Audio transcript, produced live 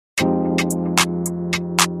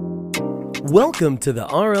Welcome to the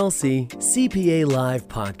RLC CPA Live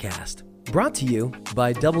podcast, brought to you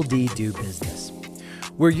by Double D Do Business,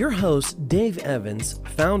 where your host, Dave Evans,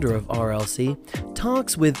 founder of RLC,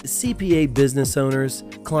 talks with CPA business owners,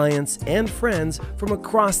 clients, and friends from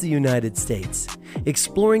across the United States,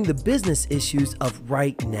 exploring the business issues of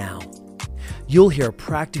right now. You'll hear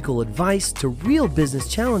practical advice to real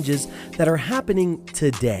business challenges that are happening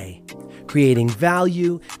today, creating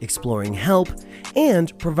value, exploring help,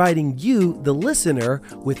 and providing you, the listener,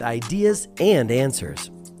 with ideas and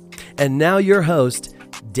answers. And now your host,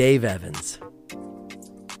 Dave Evans.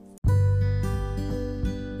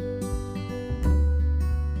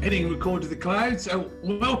 Hitting record to the cloud. So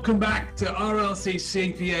welcome back to RLC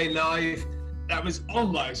CPA Live. That was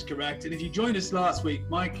almost correct. And if you joined us last week,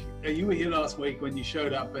 Mike, you were here last week when you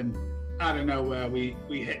showed up, and I don't know where we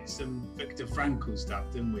hit some Viktor Frankl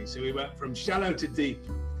stuff, didn't we? So we went from shallow to deep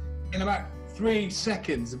in about 3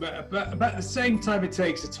 seconds, about the same time it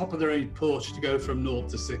takes a top of the range Porsche to go from 0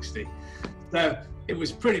 to 60. So it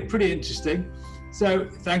was pretty interesting. So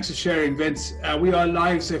thanks for sharing, Vince. We are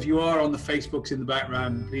live, so if you are on the Facebooks in the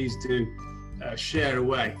background, please do share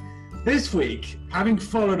away. This week, having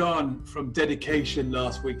followed on from dedication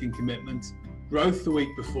last week and commitment, growth the week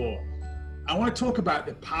before, I want to talk about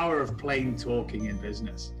the power of plain talking in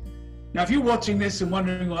business. Now, if you're watching this and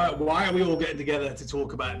wondering why are we all getting together to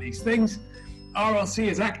talk about these things, RLC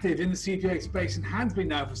is active in the CPA space and has been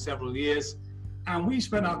now for several years. And we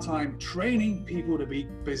spend our time training people to be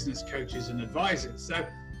business coaches and advisors. So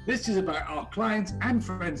this is about our clients and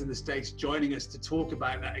friends in the States joining us to talk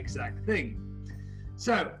about that exact thing.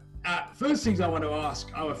 So first things I want to ask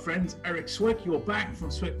our friend Eric Swick. You're back from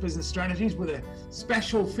Swick Business Strategies with a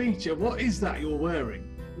special feature. What is that you're wearing?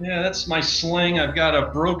 Yeah, that's my sling. I've got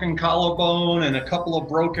a broken collarbone and a couple of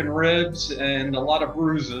broken ribs and a lot of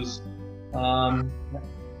bruises.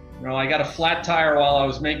 I got a flat tire while I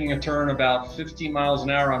was making a turn about 15 miles an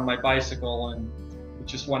hour on my bicycle, and it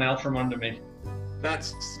just went out from under me.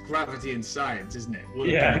 That's gravity and science, isn't it?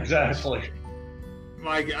 Yeah, exactly.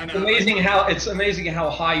 Mike, I know. It's amazing how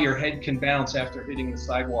high your head can bounce after hitting the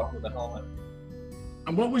sidewalk with a helmet.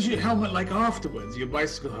 And what was your helmet like afterwards? Your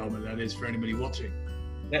bicycle helmet, that is, for anybody watching.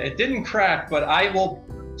 Yeah, it didn't crack, but I will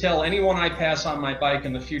tell anyone I pass on my bike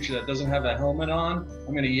in the future that doesn't have a helmet on,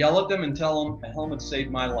 I'm going to yell at them and tell them a helmet saved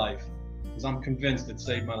my life, because I'm convinced it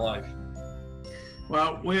saved my life.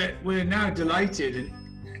 Well, we're now delighted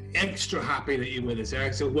and extra happy that you're with us,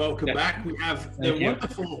 Eric. So welcome back. We have the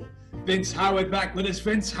wonderful Vince Howard back with us.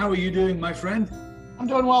 Vince, how are you doing, my friend? I'm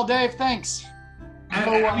doing well, Dave. Thanks.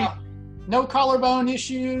 No collarbone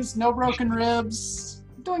issues, no broken ribs.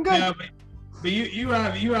 I'm doing good. Yeah, but you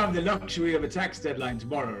have the luxury of a tax deadline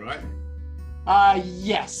tomorrow, right?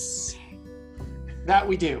 Yes, that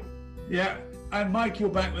we do. Yeah, and Mike, you're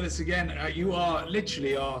back with us again. You are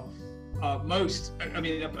literally our most,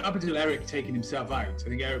 up until Eric taking himself out, I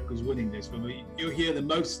think Eric was winning this, but you're here the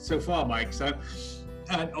most so far, Mike. So,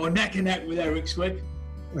 or neck and neck with Eric Swick.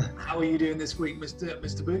 How are you doing this week,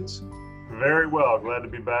 Mr. Boots? Very well, glad to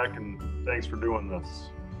be back, and thanks for doing this.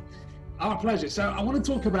 Our pleasure. So I want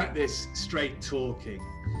to talk about this straight talking.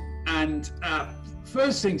 And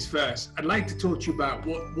first things first, I'd like to talk to you about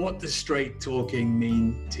what does straight talking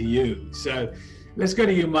mean to you. So let's go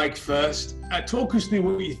to you, Mike, first. Talk us through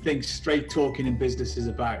what you think straight talking in business is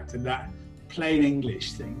about, and that plain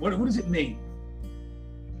English thing. What does it mean?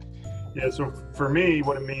 Yeah, so for me,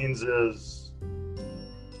 what it means is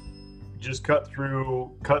just cut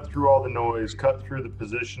through all the noise, cut through the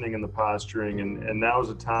positioning and the posturing, and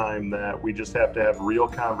now's a time that we just have to have real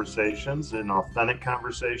conversations and authentic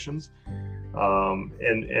conversations,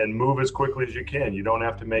 and move as quickly as you can. You don't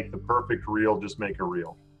have to make the perfect reel, just make a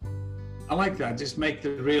reel. I like that, just make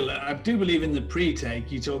the reel. I do believe in the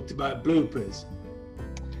pre-take, you talked about bloopers.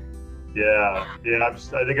 Yeah,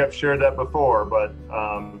 I think I've shared that before, but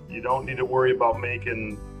you don't need to worry about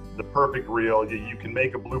making the perfect reel. You can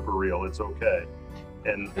make a blooper reel. It's okay,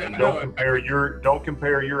 and don't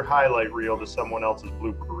compare your highlight reel to someone else's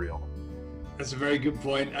blooper reel. That's a very good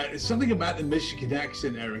point. It's something about the Michigan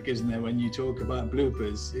accent, Eric, isn't there? When you talk about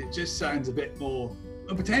bloopers, it just sounds a bit more,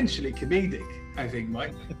 potentially comedic, I think,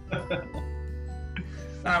 Mike.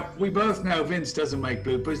 Now we both know Vince doesn't make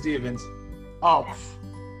bloopers, do you, Vince? Oh,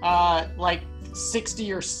 like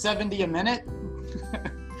 60 or 70 a minute.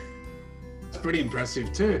 Pretty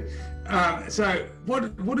impressive too. So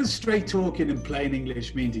what does straight talking in plain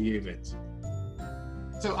English mean to you, Vince?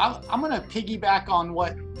 So I'm going to piggyback on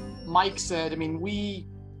what Mike said. I mean, we,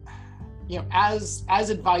 as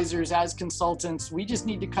advisors, as consultants, we just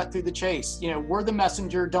need to cut through the chase. We're the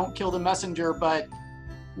messenger, don't kill the messenger, but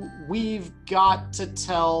we've got to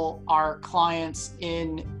tell our clients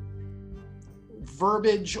in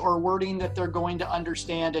verbiage or wording that they're going to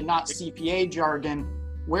understand and not CPA jargon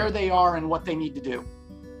where they are and what they need to do.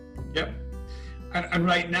 Yep. And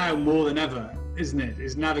right now, more than ever, isn't it,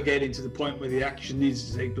 is navigating to the point where the action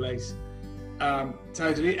needs to take place.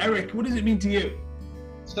 Totally. Eric, what does it mean to you?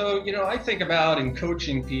 So, I think about in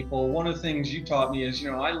coaching people, one of the things you taught me is,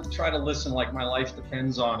 I try to listen like my life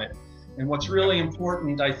depends on it. And what's really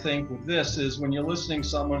important, I think, with this is when you're listening to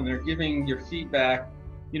someone and they're giving your feedback,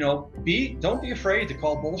 don't be afraid to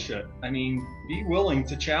call bullshit. I mean, be willing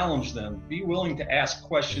to challenge them. Be willing to ask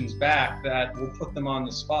questions back that will put them on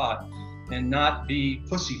the spot and not be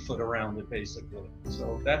pussyfoot around it, basically.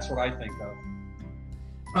 So that's what I think of.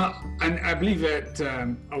 And I believe that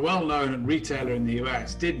a well-known retailer in the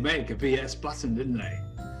US did make a BS button, didn't they?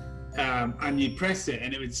 And you'd press it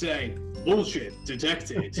and it would say, bullshit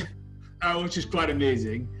detected, which is quite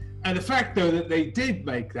amazing. And the fact, though, that they did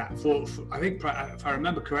make that for I think, if I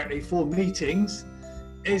remember correctly, for meetings,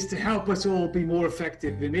 is to help us all be more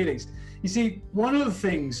effective in meetings. You see, one of the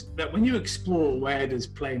things that when you explore where does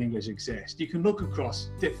plain English exist, you can look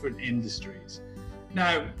across different industries.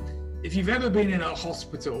 Now, if you've ever been in a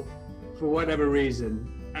hospital for whatever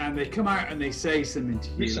reason, and they come out and they say something to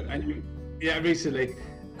you, recently,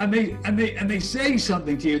 and they say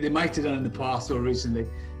something to you they might have done in the past or recently,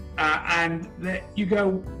 and you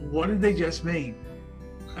go, what did they just mean?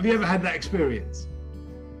 Have you ever had that experience?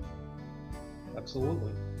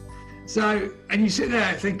 Absolutely. So, and you sit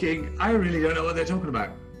there thinking, I really don't know what they're talking about.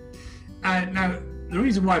 And now, the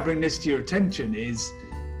reason why I bring this to your attention is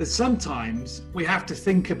that sometimes we have to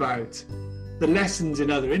think about the lessons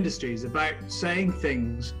in other industries about saying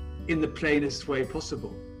things in the plainest way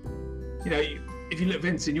possible. If you look,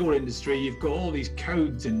 Vince, in your industry, you've got all these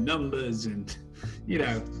codes and numbers and,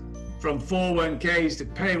 from 401ks to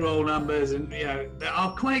payroll numbers, and, they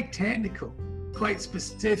are quite technical, quite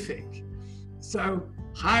specific. So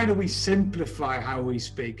how do we simplify how we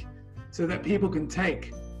speak so that people can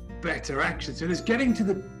take better action? So there's getting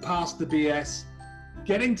to past the BS,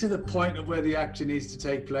 getting to the point of where the action needs to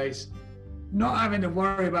take place, not having to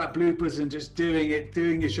worry about bloopers and just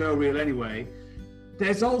doing your show reel anyway.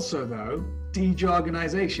 There's also, though,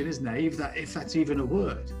 de-jargonization, isn't there? If that's even a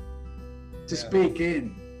word. To speak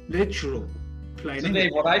in literal plain English.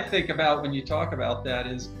 Dave, what I think about when you talk about that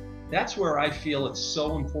is that's where I feel it's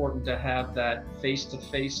so important to have that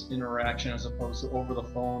face-to-face interaction as opposed to over the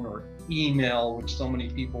phone or email, which so many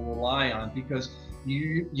people rely on, because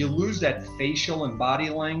you lose that facial and body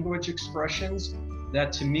language expressions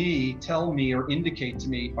that to me tell me or indicate to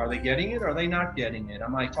me, are they getting it? Or are they not getting it?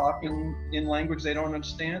 Am I talking in language they don't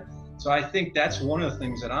understand? So I think that's one of the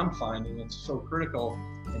things that I'm finding it's so critical,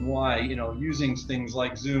 and why, using things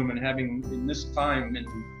like Zoom and having in this time and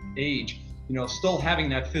age, still having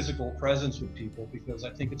that physical presence with people, because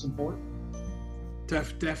I think it's important.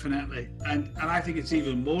 Definitely. And I think it's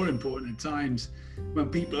even more important at times when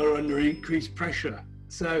people are under increased pressure.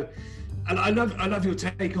 So, and I love your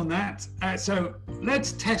take on that. So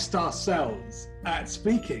let's test ourselves at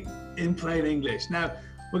speaking in plain English. Now,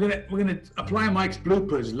 we're gonna apply Mike's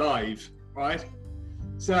bloopers live, right?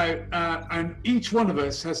 So, and each one of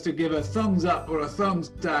us has to give a thumbs up or a thumbs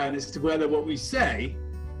down as to whether what we say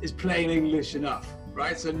is plain English enough,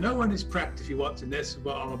 right? So no one is prepped if you're watching this,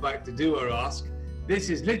 what I'm about to do or ask. This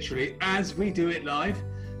is literally as we do it live.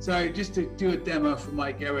 So just to do a demo for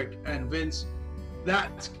Mike, Eric, and Vince,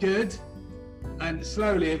 that's good. And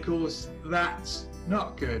slowly, of course, that's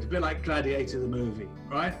not good. A bit like Gladiator, the movie,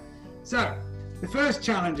 right? So the first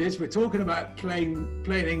challenge is we're talking about plain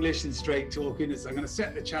English and straight talking. So I'm going to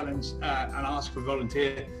set the challenge and ask for a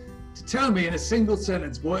volunteer to tell me in a single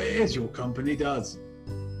sentence what it is your company does.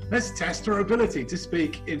 Let's test our ability to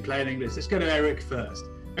speak in plain English. Let's go to Eric first.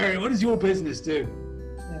 Eric, what does your business do?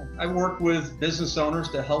 I work with business owners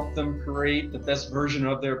to help them create the best version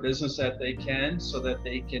of their business that they can, so that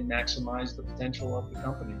they can maximize the potential of the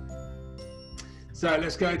company. So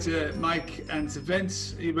let's go to Mike and to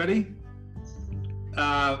Vince. Are you ready?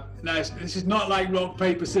 Now, this is not like rock,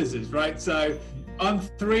 paper, scissors, right? So on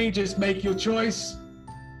 3, just make your choice.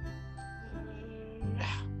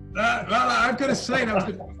 Well, I've got to say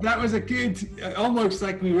that was a good, almost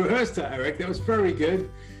like we rehearsed that, Eric. That was very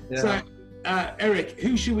good. Yeah. So, Eric,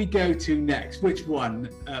 who should we go to next? Which one,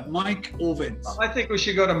 Mike or Vince? I think we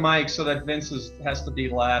should go to Mike, so that Vince has to be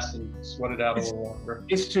last and sweat it out a little longer.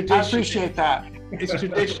 It's tradition. I appreciate that. It's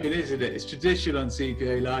tradition, isn't it? It's tradition on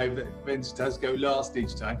CPA Live that Vince does go last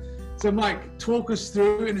each time. So, Mike, talk us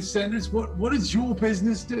through in a sentence. What does your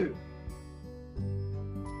business do?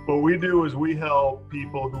 What we do is we help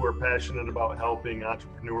people who are passionate about helping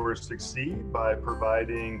entrepreneurs succeed by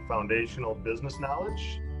providing foundational business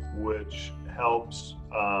knowledge, which helps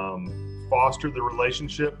foster the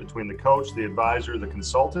relationship between the coach, the advisor, the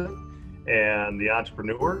consultant, and the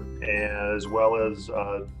entrepreneur, as well as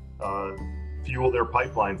fuel their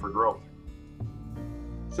pipeline for growth.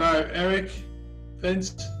 So, Eric,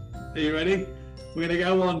 Vince, are you ready? We're going to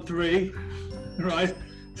go on 3, right?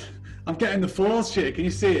 I'm getting the fours here. Can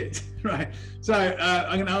you see it? Right. So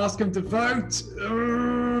I'm going to ask them to vote.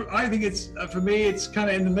 I think it's, for me, it's kind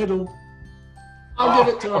of in the middle. I'll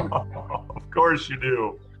give it to him. Of course you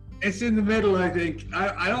do. It's in the middle, I think.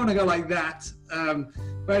 I don't want to go like that.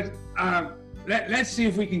 But let's see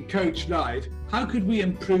if we can coach live. How could we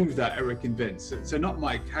improve that, Eric and Vince? So not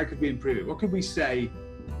Mike. How could we improve it? What could we say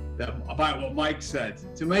about what Mike said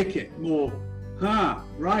to make it more,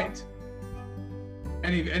 right?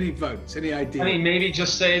 Any votes, any ideas? I mean, maybe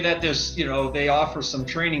just say that there's, they offer some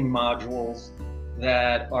training modules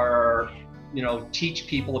that are, teach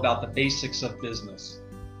people about the basics of business.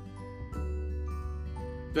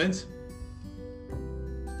 Vince?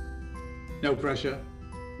 No pressure.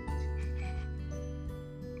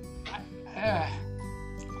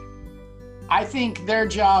 I think their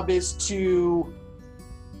job is to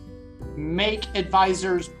make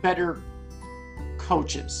advisors better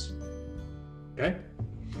coaches. Okay.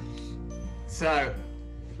 So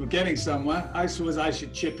we're getting somewhere. I suppose I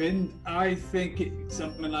should chip in. I think it's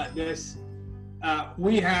something like this.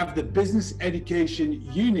 We have the business education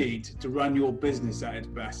you need to run your business at its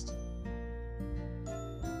best.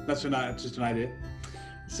 That's just an idea.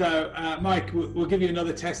 So Mike, we'll give you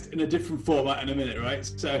another test in a different format in a minute, right?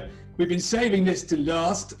 So we've been saving this to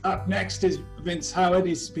last. Up next is Vince Howard.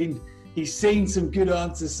 He's seen some good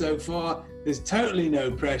answers so far. There's totally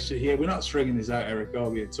no pressure here. We're not stringing this out, Eric, are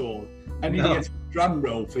we, at all? I need to get some drum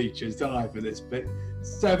roll features, don't I, for this bit?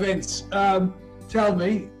 So Vince, tell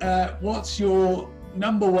me, what's your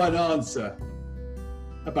number one answer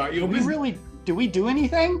about your business? Do we do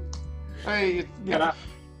anything?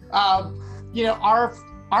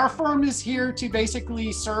 Our firm is here to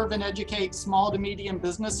basically serve and educate small to medium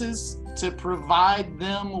businesses to provide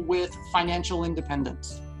them with financial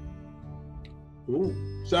independence. Ooh.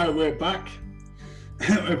 So we're back.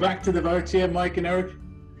 We're back to the vote here, Mike and Eric.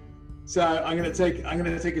 So I'm going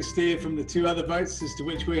to take a steer from the 2 other votes as to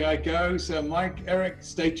which way I go. So Mike, Eric,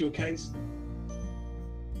 state your case.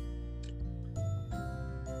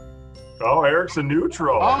 Oh, Eric's a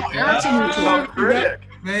neutral. Oh, Eric's a neutral. Critic.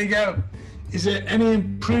 There you go. Is there any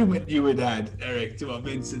improvement you would add, Eric, to what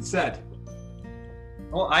Vincent said?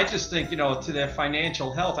 Well, I just think, to their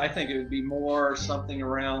financial health, I think it would be more something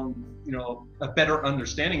around, a better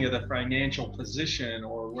understanding of their financial position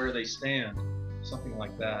or where they stand, something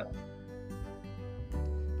like that.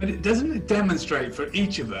 But it doesn't demonstrate for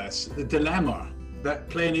each of us the dilemma that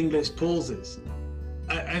plain English poses.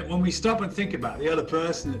 And when we stop and think about the other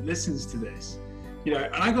person that listens to this, and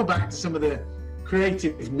I go back to some of the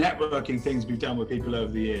creative networking things we've done with people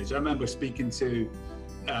over the years. I remember speaking to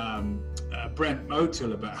Brent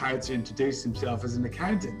Motul about how to introduce himself as an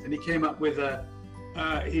accountant, and he came up with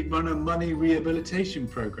he'd run a money rehabilitation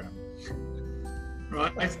program.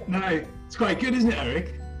 Right now, it's quite good, isn't it,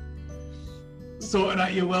 Eric? Sorting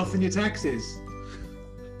out your wealth and your taxes.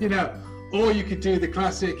 Or you could do the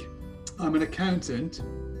classic, I'm an accountant,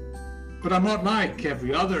 but I'm not like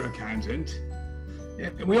every other accountant.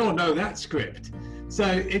 We all know that script. So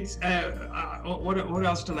it's, what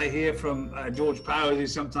else did I hear from George Powers,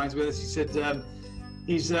 who's sometimes with us? He said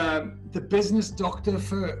he's the business doctor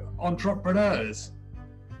for entrepreneurs.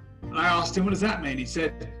 And I asked him, what does that mean? He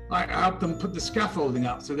said, I help them put the scaffolding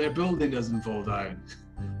up so their building doesn't fall down.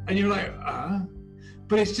 And you're like,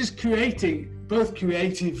 but it's just creating, both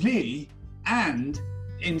creatively and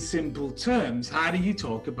in simple terms, how do you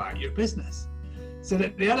talk about your business? So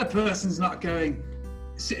that the other person's not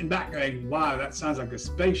sitting back going, wow, that sounds like a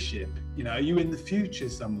spaceship. Are you in the future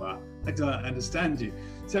somewhere? I don't understand you.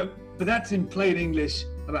 So, but that's in plain English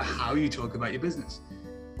about how you talk about your business.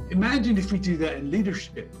 Imagine if we do that in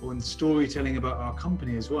leadership or in storytelling about our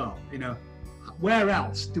company as well. Where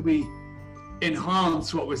else do we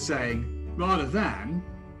enhance what we're saying rather than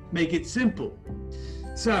make it simple?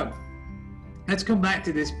 So let's come back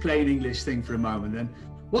to this plain English thing for a moment then.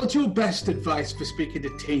 What's your best advice for speaking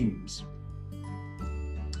to teams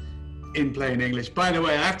in plain English? By the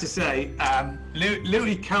way, I have to say,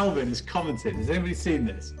 Louis Calvin has commented. Has anybody seen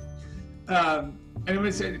this?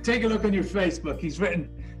 Anybody say, take a look on your Facebook. He's written,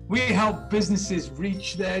 we help businesses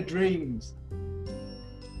reach their dreams.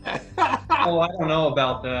 Oh, I don't know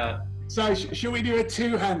about that. So should we do a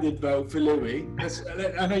two-handed vote for Louis?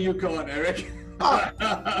 I know you can't, Eric.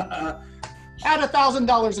 At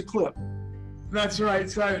 $1,000 a clip. That's right.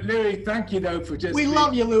 So Louis, thank you though for just. We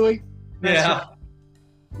love you, Louis. Yeah,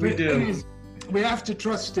 we do. We have to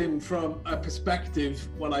trust him from a perspective.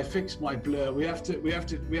 While I fix my blur, we have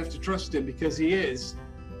to trust him because he is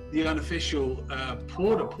the unofficial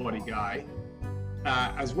porta potty guy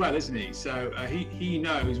as well, isn't he? So he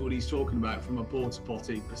knows what he's talking about from a porta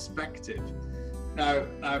potty perspective. Now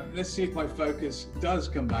let's see if my focus does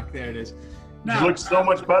come back. There it is. Now, you looked so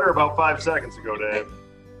much better about 5 seconds ago, Dave.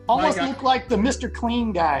 Almost look like the Mr.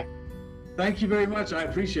 Clean guy. Thank you very much. I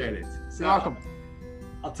appreciate it. So, You're welcome.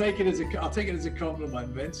 I'll take it as a compliment,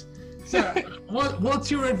 Vince. So,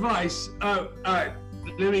 what's your advice?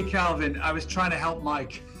 Louis Calvin. I was trying to help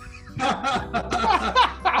Mike.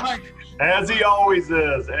 Mike. As he always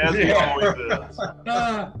is.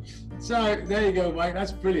 So there you go, Mike.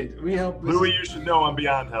 That's brilliant. We help. Louis, you should know I'm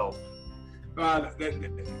beyond help. I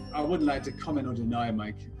wouldn't like to comment or deny,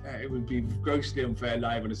 Mike. It would be grossly unfair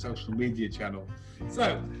live on a social media channel.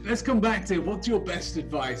 So let's come back to what's your best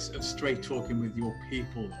advice of straight talking with your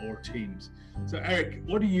people or teams. So Eric,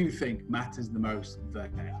 what do you think matters the most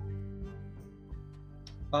there?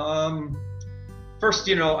 First,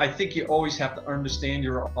 I think you always have to understand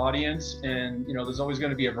your audience, and there's always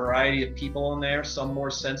going to be a variety of people in there, some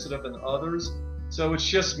more sensitive than others. So it's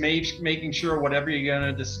just making sure whatever you're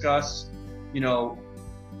going to discuss,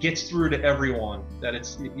 gets through to everyone, that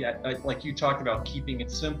it's, like you talked about, keeping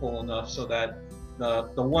it simple enough so that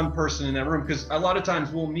the one person in that room, because a lot of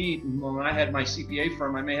times we'll meet, and when I had my CPA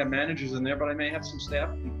firm, I may have managers in there, but I may have some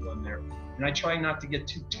staff people in there. And I try not to get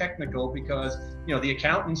too technical because, the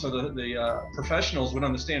accountants or the professionals would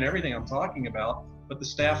understand everything I'm talking about, but the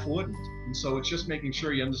staff wouldn't. And so it's just making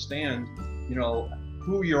sure you understand,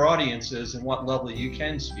 who your audience is and what level you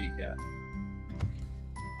can speak at.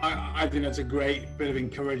 I think that's a great bit of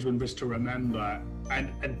encouragement just to remember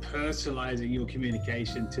and personalizing your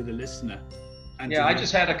communication to the listener. Yeah, I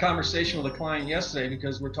just had a conversation with a client yesterday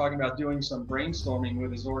because we're talking about doing some brainstorming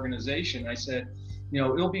with his organization. I said,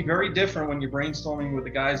 it'll be very different when you're brainstorming with the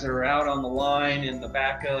guys that are out on the line in the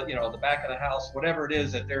back of, the back of the house, whatever it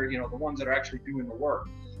is that they're, the ones that are actually doing the work.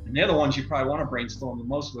 And they're the ones you probably want to brainstorm the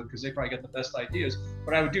most with because they probably get the best ideas.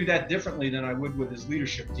 But I would do that differently than I would with his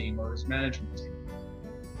leadership team or his management team.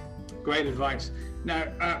 Great advice.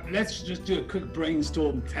 Now, let's just do a quick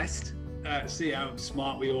brainstorm test, see how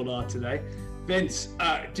smart we all are today. Vince,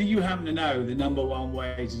 do you happen to know the number one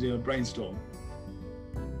way to do a brainstorm?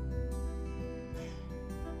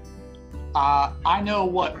 I know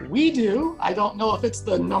what we do. I don't know if it's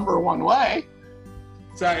the number one way.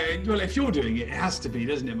 So, well, if you're doing it, it has to be,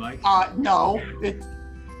 doesn't it, Mike? No.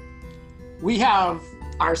 We have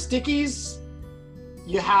our stickies.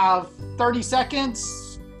 You have 30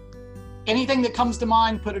 seconds. Anything that comes to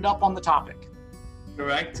mind, put it up on the topic.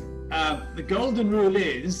 Correct. The golden rule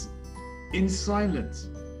is in silence.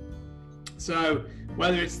 So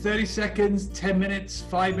whether it's 30 seconds, 10 minutes,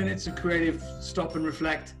 5 minutes of creative stop and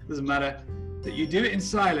reflect, doesn't matter, that you do it in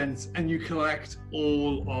silence and you collect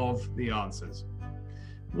all of the answers.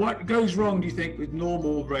 What goes wrong, do you think, with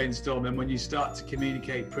normal brainstorming when you start to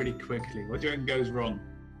communicate pretty quickly? What do you reckon goes wrong?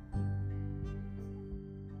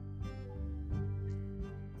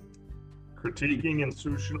 Critiquing and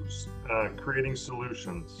creating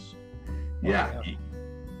solutions. Yeah.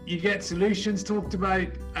 You get solutions talked about,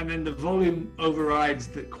 and then the volume overrides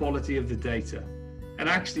the quality of the data. And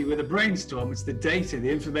actually, with a brainstorm, it's the data, the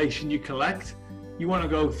information you collect. You want to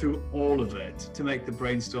go through all of it to make the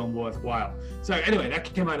brainstorm worthwhile. So anyway, that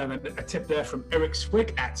came out of a tip there from Eric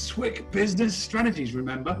Swick at Swick Business Strategies,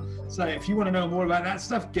 remember? So if you want to know more about that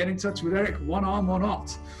stuff, get in touch with Eric, one arm or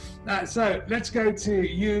not. So let's go to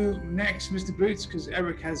you next, Mr. Boots, because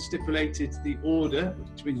Eric has stipulated the order,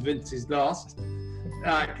 which means Vince is last,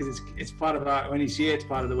 because it's part of when he's here, it's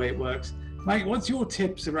part of the way it works. Mike, what's your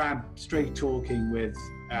tips around straight talking with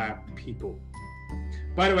people?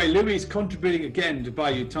 By the way, Louis is contributing again to buy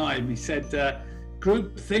you time. He said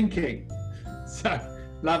group thinking. So,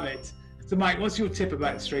 love it. So, Mike, what's your tip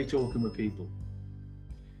about straight talking with people?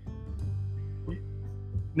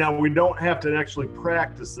 Now, we don't have to actually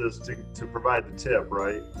practice this to provide the tip,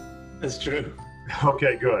 right? That's true.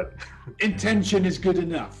 Okay, good. Intention is good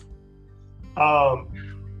enough.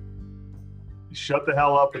 Shut the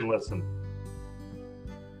hell up and listen.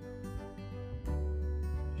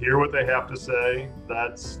 Hear what they have to say.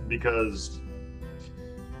 That's because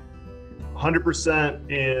 100%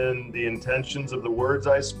 in the intentions of the words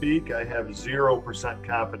I speak, I have 0%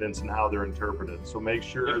 confidence in how they're interpreted. So make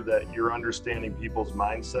sure that you're understanding people's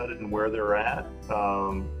mindset and where they're at.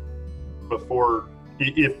 before,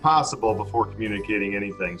 if possible, before communicating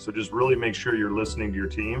anything. So just really make sure you're listening to your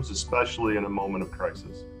teams, especially in a moment of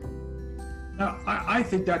crisis. Now, I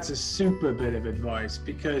think that's a super bit of advice,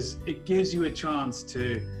 because it gives you a chance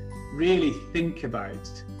to really think about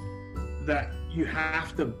that. You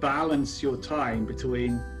have to balance your time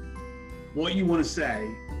between what you want to say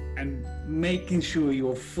and making sure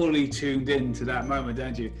you're fully tuned in to that moment,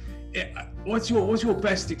 don't you? What's your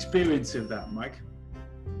best experience of that, Mike?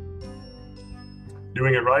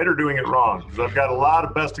 Doing it right or doing it wrong? Because I've got a lot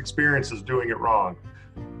of best experiences doing it wrong.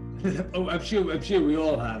 Oh, I'm sure we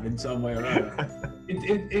all have in some way or other.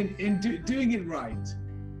 Doing it right.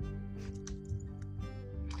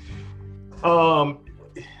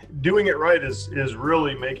 Doing it right is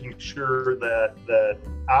really making sure that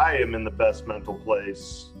I am in the best mental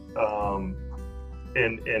place,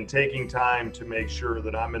 and taking time to make sure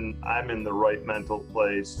that I'm in the right mental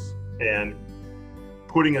place, and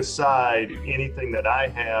putting aside anything that I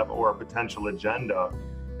have or a potential agenda,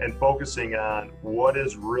 and focusing on what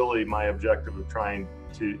is really my objective of trying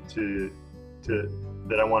to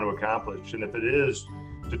that I want to accomplish. And if it is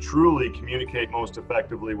to truly communicate most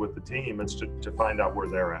effectively with the team, it's to find out where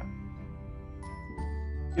they're at.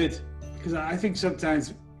 Good, because I think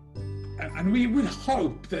sometimes, and we would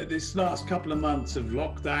hope that this last couple of months of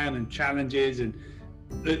lockdown and challenges and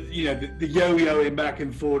the yo-yoing back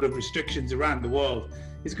and forth of restrictions around the world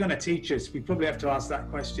is going to teach us. We probably have to ask that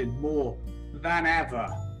question more than ever.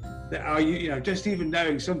 That are you, just even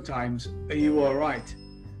knowing sometimes, are you all right?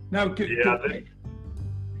 No, good. Yeah,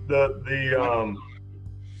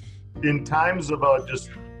 in times of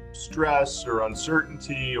just stress or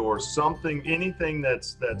uncertainty or something, anything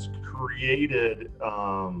that's created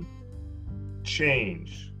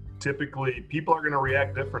change, typically people are going to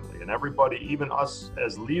react differently, and everybody, even us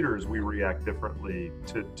as leaders, we react differently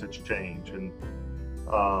to change. And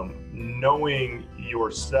knowing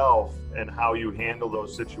yourself and how you handle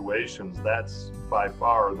those situations, that's by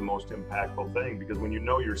far the most impactful thing, because when you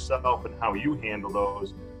know yourself and how you handle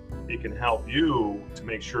those, it can help you to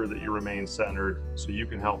make sure that you remain centered so you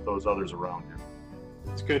can help those others around you.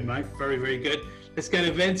 That's good, Mike. Very, very good. Let's get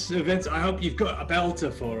events. I hope you've got a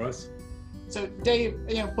belter for us. So Dave,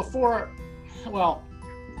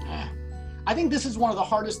 I think this is one of the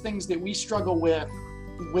hardest things that we struggle with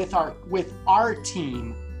our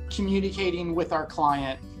team communicating with our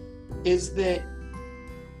client, is that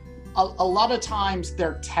a lot of times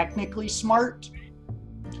they're technically smart,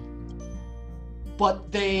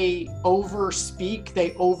 but they overspeak,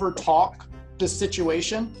 they overtalk the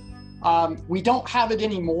situation. We don't have it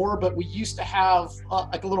anymore, but we used to have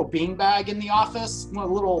like a little beanbag in the office, a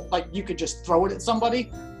little, like you could just throw it at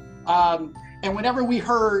somebody. And whenever we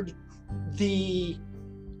heard the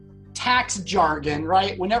tax jargon,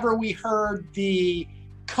 right? Whenever we heard the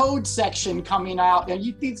code section coming out, and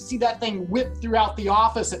you'd see that thing whip throughout the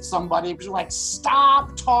office at somebody, because you're like,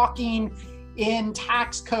 stop talking in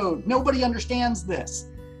tax code. Nobody understands this.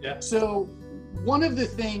 Yeah. So one of the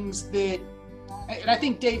things that, and I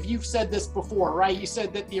think, Dave, you've said this before, right? You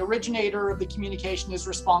said that the originator of the communication is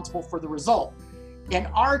responsible for the result. In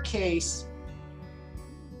our case,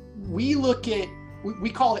 we look at, we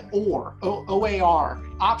call it OAR, O-A-R,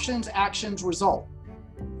 options, actions, result.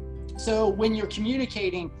 So when you're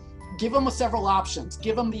communicating, give them several options,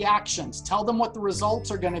 give them the actions, tell them what the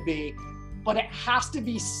results are going to be, but it has to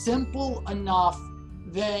be simple enough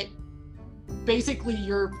that basically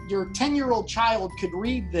your 10-year-old child could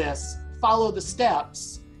read this, follow the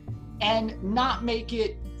steps, and not make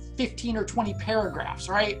it 15 or 20 paragraphs,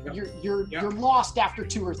 right? Yep. You're lost after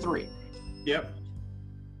 2 or 3. Yep.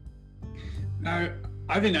 Now,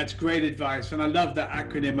 I think that's great advice, and I love that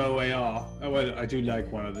acronym OAR. Well, I do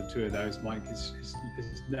like one of the two of those, Mike. It's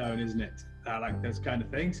known, isn't it? I like those kind of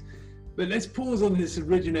things. But let's pause on this.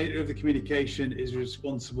 Originator of the communication is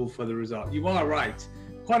responsible for the result. You are right.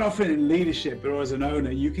 Quite often in leadership or as an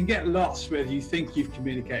owner, you can get lost whether you think you've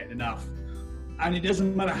communicated enough. And it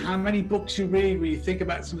doesn't matter how many books you read, when you think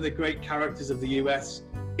about some of the great characters of the US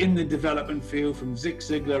in the development field, from Zig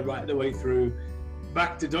Ziglar right the way through,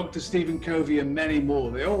 back to Dr. Stephen Covey and many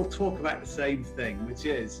more. They all talk about the same thing, which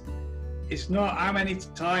is, it's not how many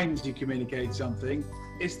times you communicate something,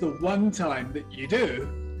 it's the one time that you do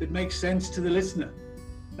that makes sense to the listener.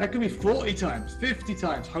 That could be 40 times, 50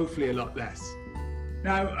 times, hopefully a lot less.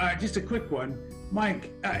 Now, just a quick one.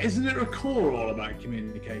 Mike, isn't there a core all about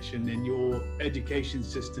communication in your education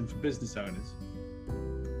system for business owners?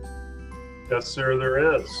 Yes, sir,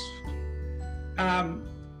 there is. Have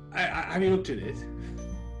you looked at it?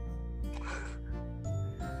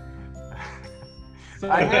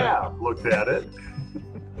 I have looked at it.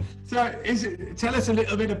 So tell us a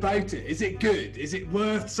little bit about it. Is it good? Is it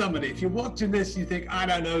worth somebody? If you're watching this, you think, I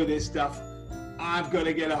don't know this stuff, I've got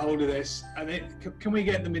to get a hold of this. Can we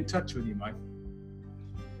get them in touch with you, Mike?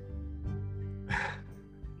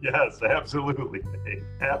 Yes, absolutely, Dave.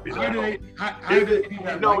 Happy to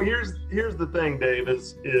help. Here's the thing, Dave,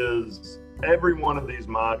 is every one of these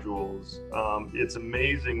modules, it's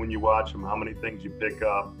amazing when you watch them how many things you pick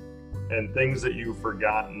up and things that you've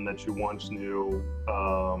forgotten that you once knew.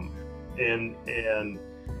 And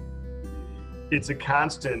it's a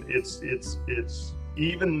constant. It's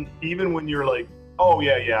even when you're like, oh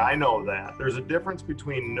yeah, I know that. There's a difference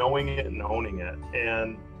between knowing it and owning it,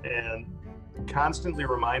 and constantly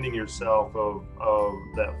reminding yourself of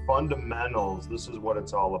that fundamentals. This is what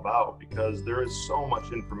it's all about, because there is so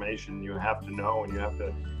much information you have to know and you have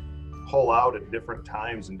to pull out at different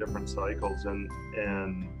times and different cycles, and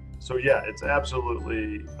so yeah, it's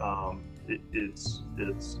absolutely it's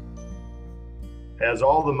as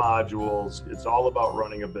all the modules, it's all about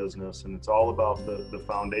running a business, and it's all about the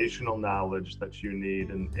foundational knowledge that you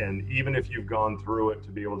need, and even if you've gone through it,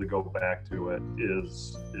 to be able to go back to it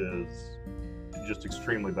is just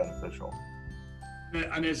extremely beneficial.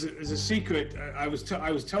 And as a secret, I was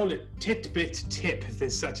told it tidbit tip, if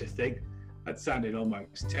there's such a thing. That sounded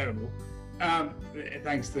almost terrible.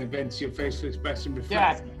 Thanks to Vince, your facial expression before.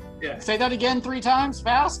 Yeah. Say that again 3 times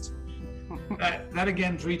fast. that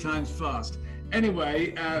again 3 times fast.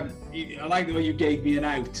 Anyway, I like the way you gave me an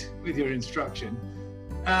out with your instruction.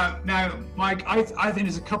 Now, Mike, I think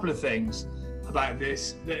there's a couple of things about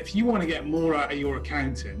this, that if you want to get more out of your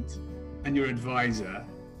accountant and your advisor,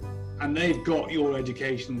 and they've got your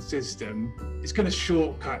educational system, it's going to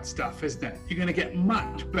shortcut stuff, isn't it? You're going to get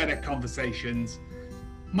much better conversations,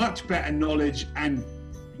 much better knowledge and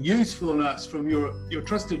usefulness from your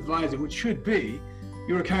trusted advisor, which should be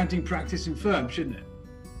your accounting practice and firm, shouldn't it?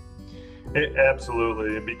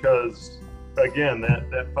 Absolutely, because again,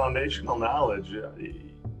 that foundational knowledge,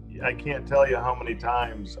 I can't tell you how many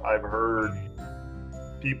times I've heard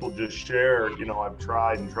people just share, I've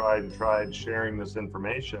tried sharing this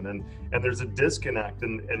information, and there's a disconnect,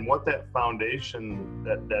 and what that foundation,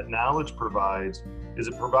 that knowledge provides, is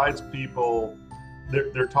it provides people,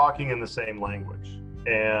 they're talking in the same language,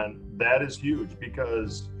 and that is huge,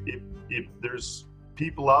 because if there's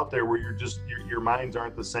people out there where your minds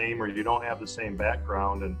aren't the same, or you don't have the same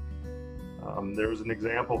background, and there was an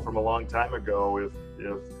example from a long time ago, if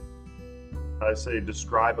I say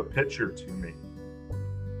describe a picture to me,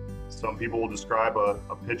 some people will describe a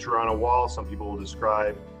picture on a wall, some people will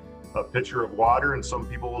describe a pitcher of water, and some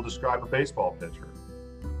people will describe a baseball pitcher,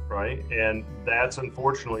 right? And that's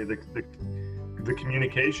unfortunately the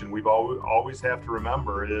communication we've always have to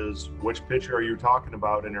remember is, which pitcher are you talking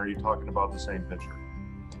about, and are you talking about the same pitcher?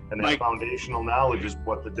 And that foundational knowledge is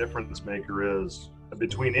what the difference maker is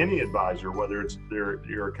between any advisor, whether it's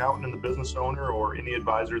your accountant and the business owner, or any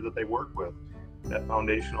advisor that they work with. That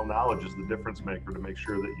foundational knowledge is the difference maker to make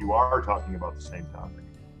sure that you are talking about the same topic.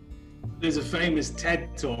 There's a famous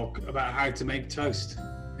TED talk about how to make toast,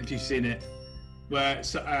 if you've seen it, where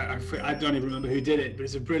I don't even remember who did it, but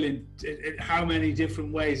it's a brilliant, how many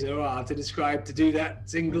different ways there are to do that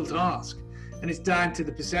single task. And it's down to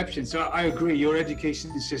the perception. So I agree, your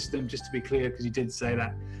education system, just to be clear, because you did say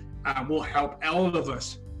that, will help all of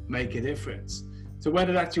us make a difference. So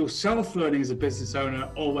whether that's your self-learning as a business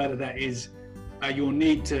owner, or whether that is your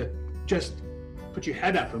need to just put your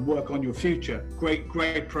head up and work on your future, great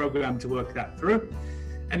program to work that through.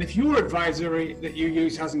 And if your advisory that you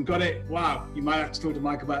use hasn't got it, wow, you might have to talk to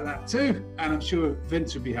Mike about that too. And I'm sure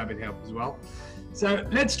Vince would be happy to help as well. So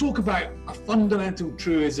let's talk about a fundamental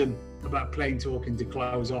truism about plain talking to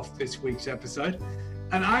close off this week's episode.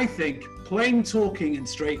 And I think plain talking and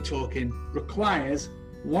straight talking requires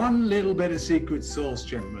one little bit of secret sauce,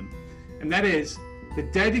 gentlemen. And that is the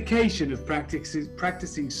dedication of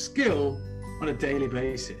practicing skill on a daily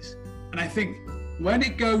basis. And I think when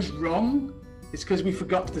it goes wrong, it's because we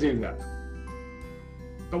forgot to do that.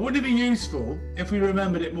 But wouldn't it be useful if we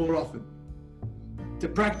remembered it more often? To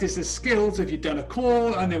practice the skills, if you've done a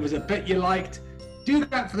call and there was a bit you liked, do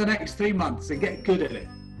that for the next 3 months and get good at it,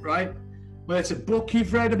 right? Whether it's a book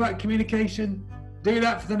you've read about communication, do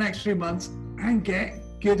that for the next 3 months and get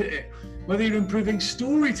good at it. Whether you're improving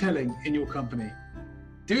storytelling in your company,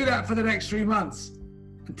 do that for the next 3 months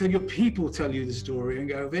until your people tell you the story and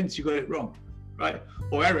go, Vince, you got it wrong, right?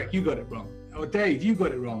 Or Eric, you got it wrong. Or Dave, you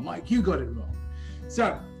got it wrong. Mike, you got it wrong.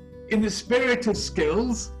 So in the spirit of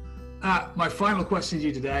skills, my final question to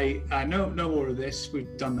you today, no more of this,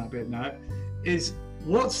 we've done that bit now, is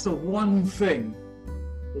what's the one thing,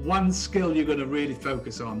 one skill you're going to really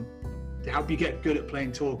focus on to help you get good at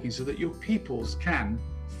plain talking so that your peoples can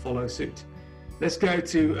follow suit. Let's go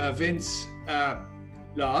to Vince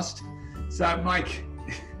last. So Mike,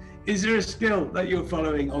 is there a skill that you're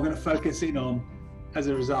following or going to focus in on as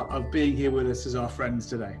a result of being here with us as our friends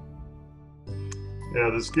today? Yeah,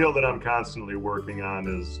 the skill that I'm constantly working on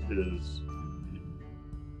is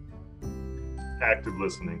active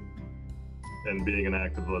listening and being an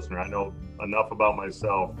active listener. I know enough about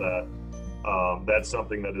myself that that's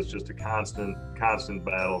something that is just a constant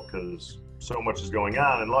battle, because so much is going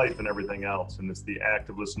on in life and everything else, and it's the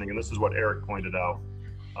active listening. And this is what Eric pointed out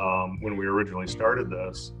when we originally started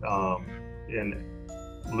this, and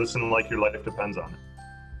listen like your life depends on it.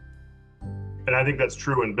 And I think that's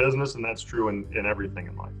true in business, and that's true in everything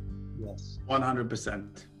in life. Yes.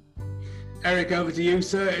 100%. Eric, over to you,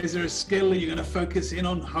 sir. Is there a skill that you're going to focus in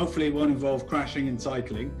on? Hopefully it won't involve crashing and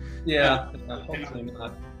cycling. Yeah, hopefully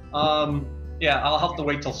not. I'll have to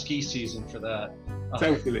wait till ski season for that.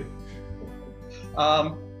 Totally.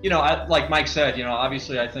 Like Mike said,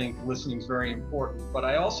 obviously I think listening is very important, but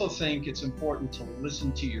I also think it's important to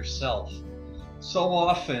listen to yourself. So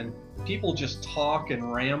often people just talk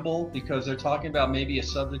and ramble because they're talking about maybe a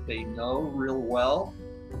subject they know real well.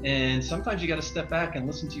 And sometimes you got to step back and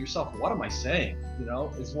listen to yourself. What am I saying?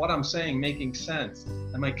 Is what I'm saying making sense?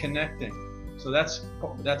 Am I connecting? So that's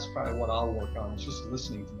probably what I'll work on. It's just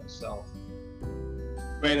listening to myself.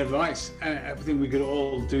 Great advice. I think we could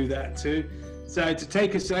all do that too. So to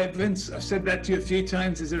take us out, Vince, I've said that to you a few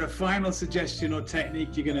times. Is there a final suggestion or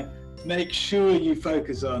technique you're going to make sure you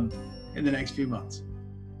focus on in the next few months?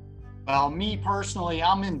 Well, me personally,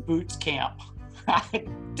 I'm in boots camp. I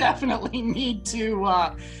definitely need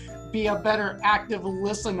to be a better active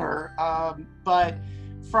listener. But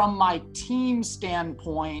from my team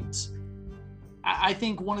standpoint, I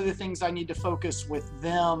think one of the things I need to focus with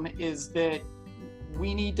them is that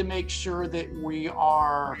we need to make sure that we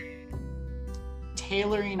are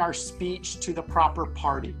tailoring our speech to the proper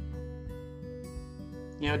party.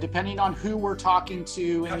 Depending on who we're talking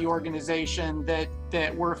to in the organization, that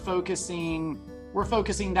we're focusing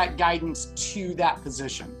that guidance to that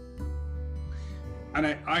position. And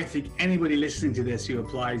I think anybody listening to this who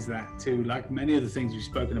applies that to, like many of the things we've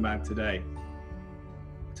spoken about today,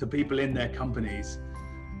 to people in their companies,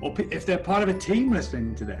 or if they're part of a team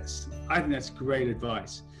listening to this, I think that's great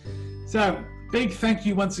advice. So big thank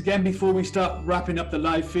you once again before we start wrapping up the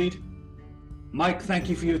live feed. Mike, thank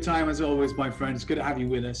you for your time as always, my friend. It's good to have you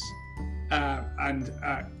with us. And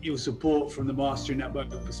your support from the Mastery Network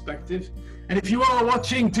perspective. And if you are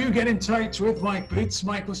watching, do get in touch with Mike Boots.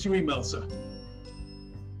 Mike, what's your email, sir?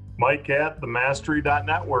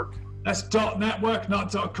 Mike@themastery.network. That's .network,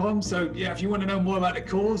 not .com. So yeah, if you want to know more about the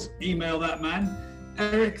cause, email that man.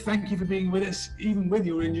 Eric, thank you for being with us, even with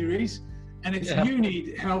your injuries. And if you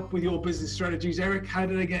need help with your business strategies, Eric, how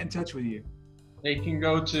do they get in touch with you? They can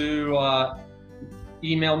go to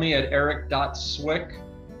email me at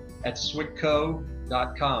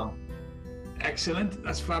eric.swick@swickco.com. Excellent.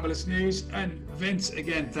 That's fabulous news. And Vince,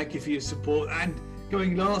 again, thank you for your support and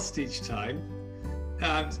going last each time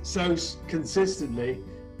so consistently.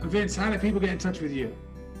 And Vince, how do people get in touch with you?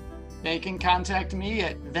 They can contact me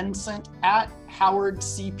at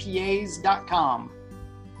vincent@howardcpas.com.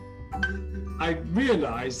 I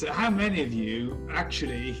realized that how many of you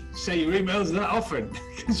actually say your emails that often,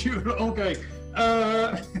 because you're all going,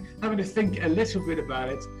 having to think a little bit about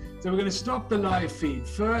it. So we're going to stop the live feed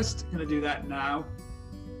first. I'm going to do that now.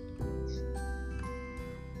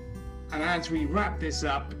 And as we wrap this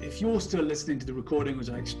up, if you're still listening to the recording, which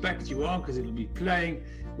I expect you are because it'll be playing,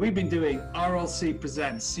 we've been doing RLC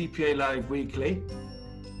Presents CPA Live Weekly.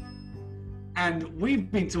 And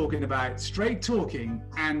we've been talking about straight talking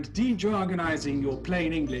and de-jargonizing your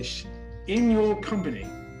plain English in your company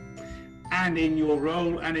and in your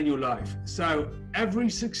role and in your life. So every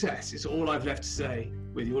success is all I've left to say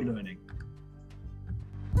with your learning.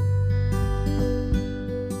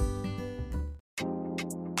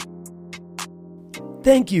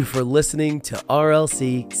 Thank you for listening to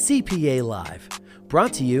RLC CPA Live,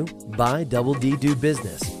 brought to you by Double D Do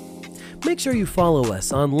Business. Make sure you follow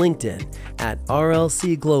us on LinkedIn at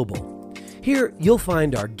RLC Global. Here you'll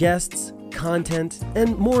find our guests, content,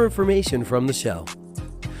 and more information from the show.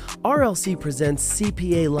 RLC Presents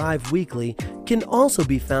CPA Live Weekly can also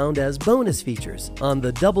be found as bonus features on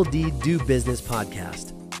the Double D Do Business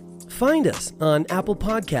podcast. Find us on Apple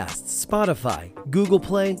Podcasts, Spotify, Google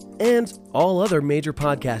Play, and all other major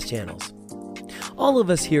podcast channels. All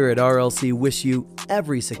of us here at RLC wish you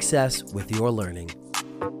every success with your learning.